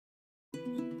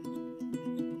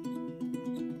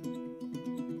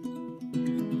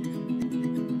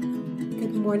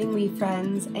morning, wee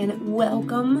friends, and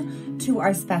welcome to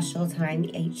our special time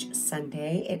each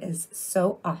Sunday. It is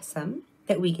so awesome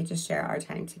that we get to share our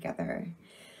time together.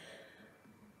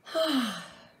 I'm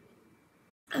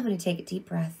going to take a deep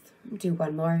breath, do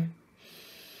one more.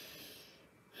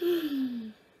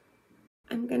 I'm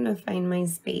going to find my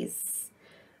space,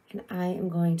 and I am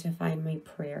going to find my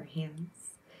prayer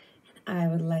hands. And I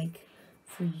would like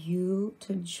for you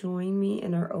to join me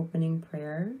in our opening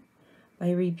prayer by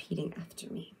repeating after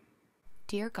me.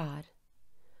 Dear God,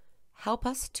 help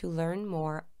us to learn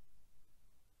more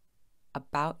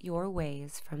about your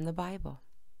ways from the Bible.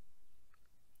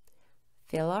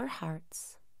 Fill our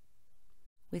hearts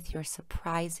with your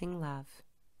surprising love.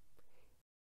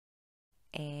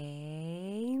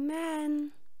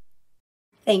 Amen.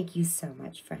 Thank you so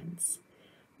much, friends.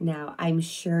 Now, I'm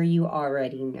sure you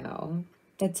already know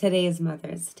that today is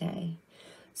Mother's Day.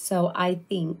 So I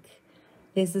think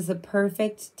this is a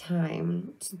perfect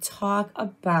time to talk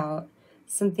about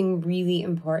something really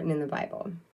important in the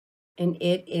Bible, and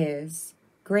it is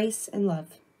grace and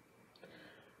love.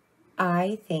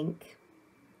 I think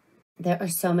there are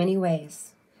so many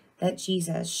ways that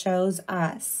Jesus shows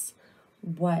us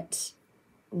what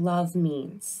love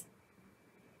means.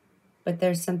 But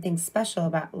there's something special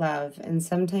about love, and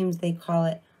sometimes they call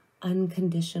it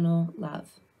unconditional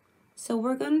love. So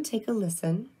we're going to take a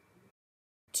listen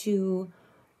to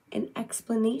an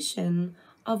explanation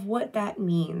of what that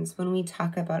means when we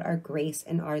talk about our grace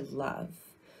and our love.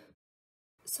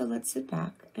 So let's sit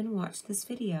back and watch this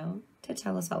video to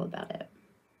tell us all about it.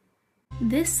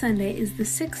 This Sunday is the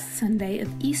 6th Sunday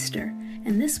of Easter,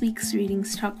 and this week's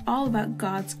readings talk all about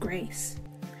God's grace.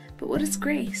 But what is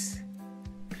grace?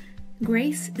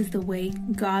 Grace is the way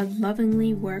God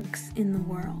lovingly works in the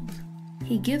world.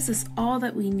 He gives us all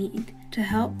that we need to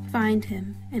help find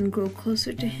Him and grow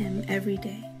closer to Him every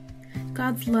day.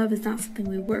 God's love is not something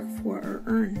we work for or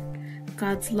earn.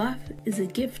 God's love is a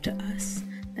gift to us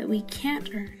that we can't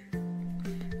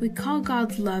earn. We call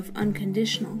God's love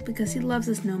unconditional because He loves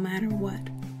us no matter what.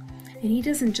 And He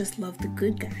doesn't just love the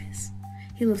good guys.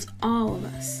 He loves all of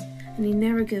us, and He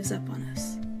never gives up on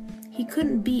us. He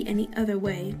couldn't be any other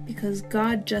way because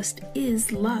God just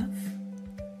is love.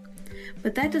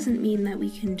 But that doesn't mean that we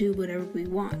can do whatever we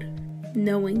want,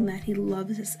 knowing that He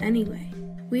loves us anyway.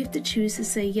 We have to choose to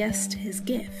say yes to His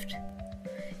gift.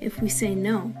 If we say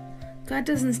no, God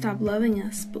doesn't stop loving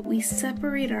us, but we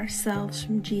separate ourselves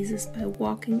from Jesus by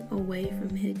walking away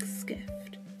from His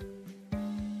gift.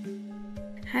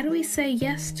 How do we say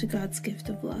yes to God's gift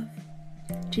of love?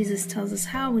 Jesus tells us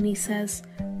how when He says,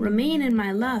 "Remain in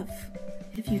my love.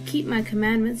 If you keep my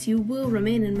commandments, you will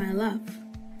remain in my love."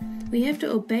 We have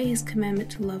to obey His commandment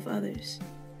to love others.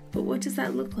 But what does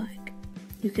that look like?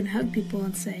 You can hug people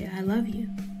and say, "I love you,"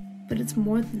 but it's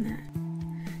more than that.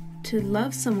 To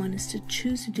love someone is to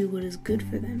choose to do what is good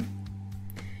for them.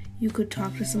 You could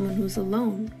talk to someone who's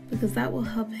alone, because that will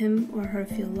help him or her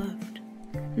feel loved,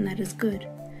 and that is good.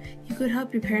 You could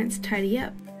help your parents tidy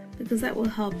up, because that will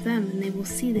help them and they will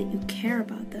see that you care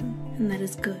about them, and that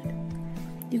is good.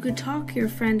 You could talk your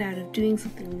friend out of doing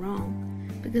something wrong,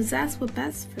 because that's what's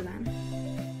best for them.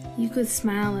 You could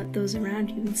smile at those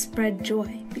around you and spread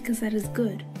joy, because that is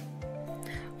good.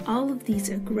 All of these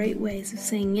are great ways of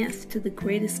saying yes to the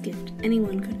greatest gift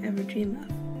anyone could ever dream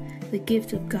of, the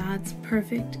gift of God's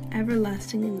perfect,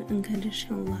 everlasting, and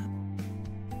unconditional love.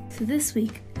 So this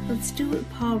week, let's do what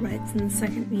Paul writes in the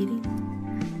second reading.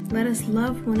 Let us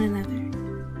love one another.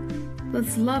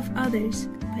 Let's love others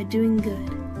by doing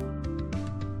good.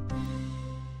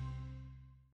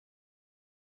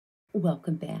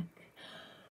 Welcome back.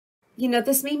 You know,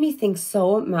 this made me think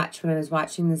so much when I was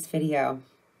watching this video.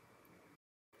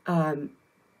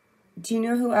 Do you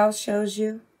know who else shows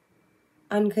you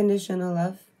unconditional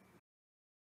love?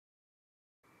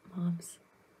 Moms,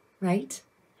 right?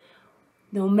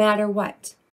 No matter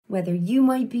what, whether you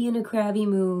might be in a crabby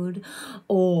mood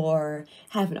or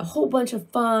having a whole bunch of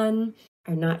fun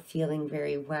or not feeling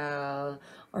very well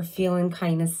or feeling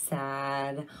kind of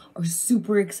sad or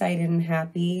super excited and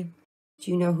happy,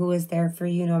 do you know who is there for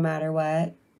you no matter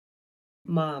what?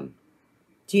 Mom.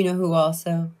 Do you know who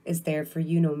also is there for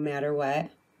you no matter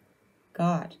what?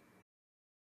 God.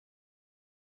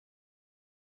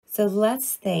 So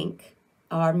let's thank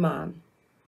our mom,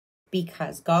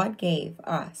 because God gave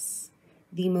us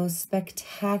the most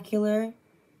spectacular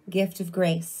gift of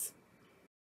grace,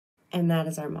 and that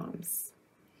is our moms.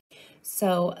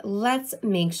 So let's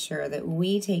make sure that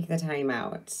we take the time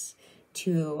out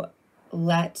to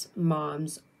let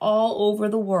moms all over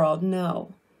the world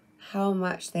know how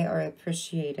much they are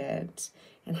appreciated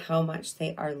and how much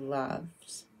they are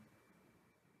loved.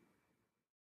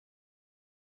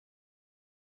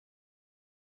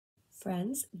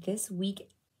 Friends, this week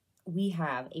we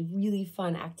have a really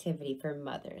fun activity for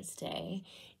Mother's Day,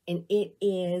 and it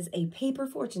is a paper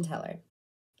fortune teller.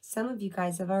 Some of you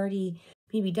guys have already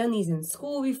maybe done these in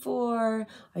school before,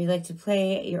 or you like to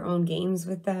play your own games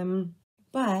with them,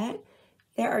 but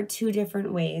there are two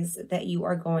different ways that you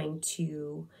are going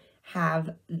to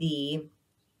have the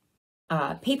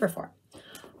paper for.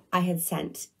 I had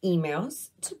sent emails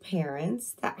to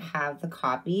parents that have the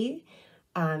copy,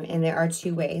 and there are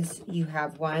two ways. You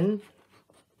have one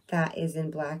that is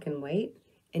in black and white,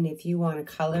 and if you want to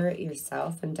color it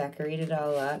yourself and decorate it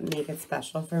all up, make it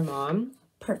special for Mom,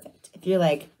 perfect. If you're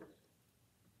like,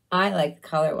 I like the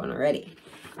color one already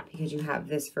because you have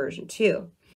this version too,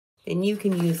 then you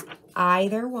can use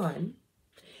either one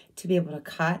to be able to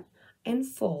cut and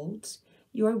fold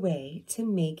your way to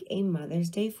make a Mother's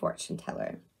Day fortune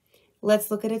teller.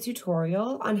 Let's look at a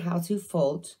tutorial on how to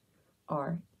fold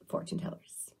our fortune tellers.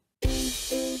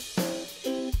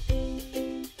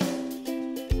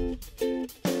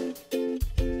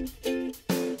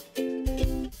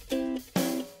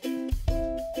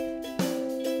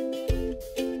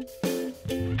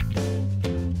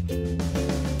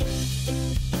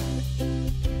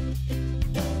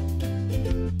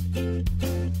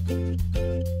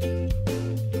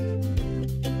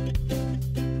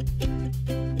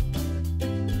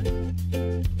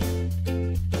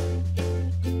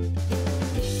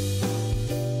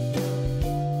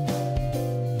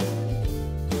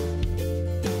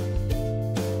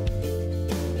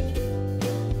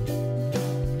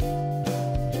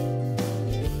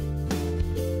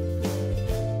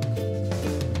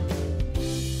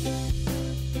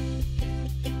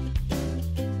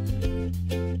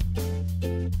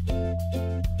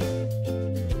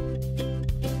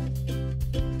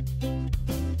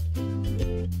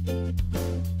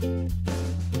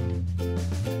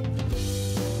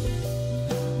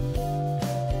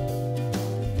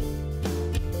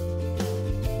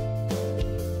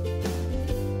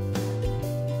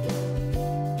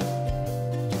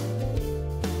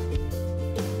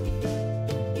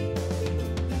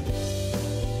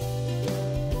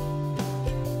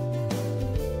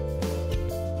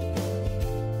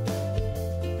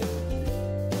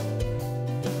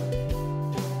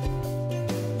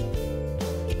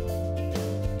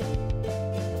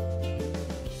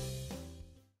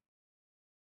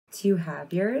 You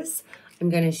have yours.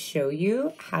 I'm going to show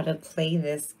you how to play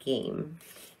this game.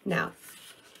 Now,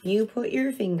 you put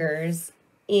your fingers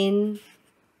in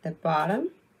the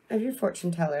bottom of your fortune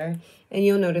teller, and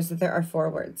you'll notice that there are 4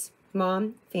 words: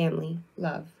 Mom, family,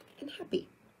 love, and happy.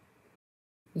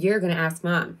 You're going to ask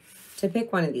Mom to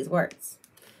pick one of these words.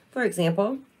 For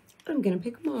example, I'm going to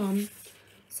pick Mom.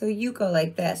 So you go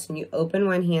like this, and you open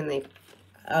one hand like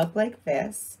up like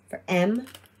this for M-O-M.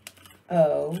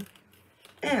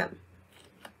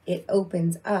 It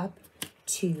opens up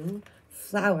to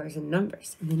flowers and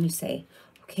numbers. And then you say,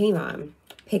 okay, Mom,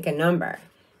 pick a number,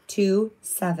 2,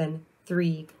 7,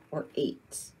 3, or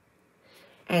 8.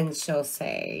 And she'll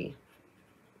say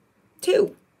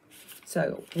 2.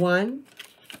 So 1,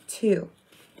 2.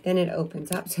 Then it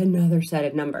opens up to another set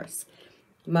of numbers.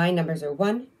 My numbers are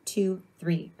 1, 2,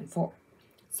 3, and 4.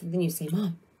 So then you say,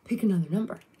 Mom, pick another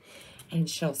number. And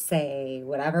she'll say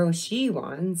whatever she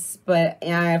wants, but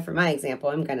for my example,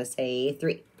 I'm going to say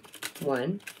 3.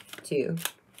 1, 2,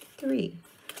 3.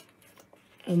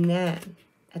 And then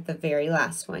at the very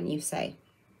last one, you say,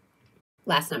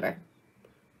 last number.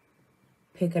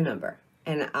 Pick a number.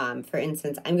 And for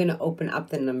instance, I'm going to open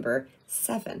up the number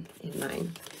 7 in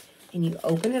mine. And you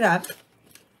open it up,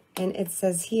 and it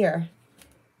says here,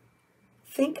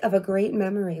 think of a great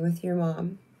memory with your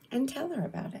mom and tell her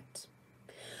about it.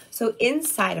 So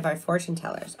inside of our fortune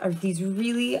tellers are these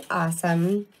really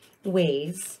awesome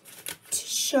ways to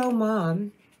show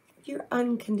Mom your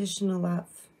unconditional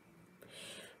love.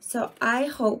 So I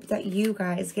hope that you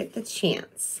guys get the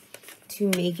chance to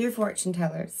make your fortune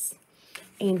tellers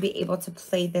and be able to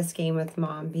play this game with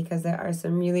Mom, because there are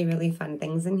some really, really fun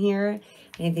things in here.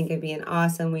 And I think it'd be an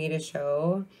awesome way to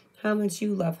show how much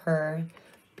you love her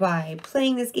by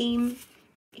playing this game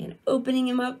and opening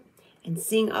them up and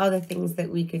seeing all the things that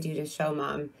we could do to show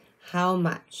Mom how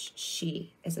much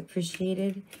she is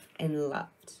appreciated and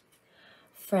loved.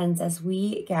 Friends, as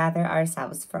we gather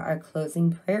ourselves for our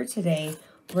closing prayer today,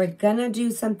 we're gonna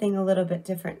do something a little bit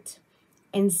different.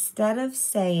 Instead of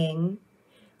saying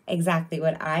exactly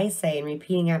what I say and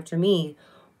repeating after me,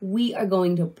 we are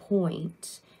going to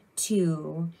point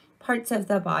to parts of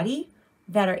the body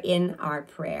that are in our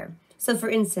prayer. So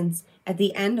for instance, at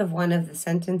the end of one of the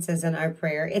sentences in our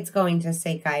prayer, it's going to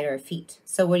say guide our feet.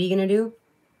 So what are you going to do?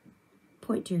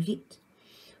 Point to your feet.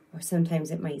 or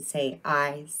sometimes it might say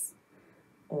eyes,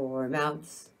 or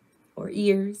mouths, or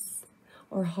ears,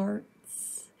 or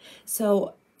hearts.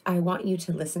 So I want you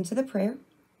to listen to the prayer.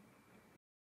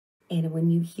 And when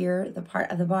you hear the part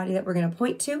of the body that we're going to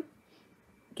point to,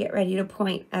 get ready to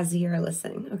point as you're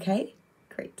listening, okay?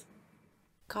 Great.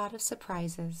 God of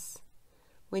surprises,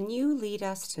 when you lead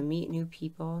us to meet new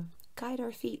people, guide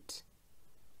our feet.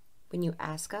 When you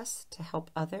ask us to help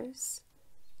others,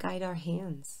 guide our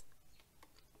hands.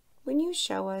 When you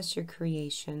show us your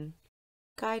creation,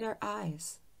 guide our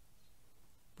eyes.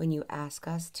 When you ask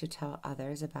us to tell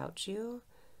others about you,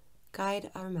 guide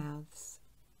our mouths.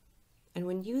 And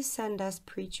when you send us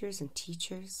preachers and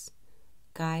teachers,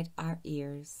 guide our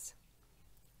ears.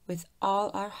 With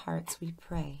all our hearts we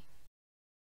pray.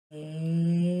 Amen.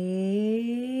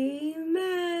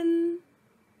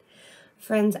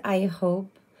 Friends, I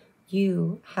hope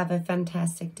you have a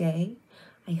fantastic day.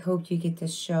 I hope you get to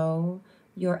show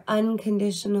your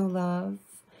unconditional love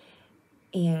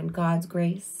and God's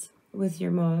grace with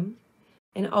your mom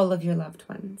and all of your loved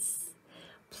ones.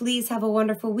 Please have a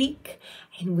wonderful week,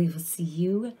 and we will see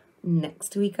you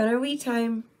next week on our We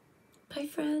Time. Bye,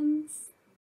 friends.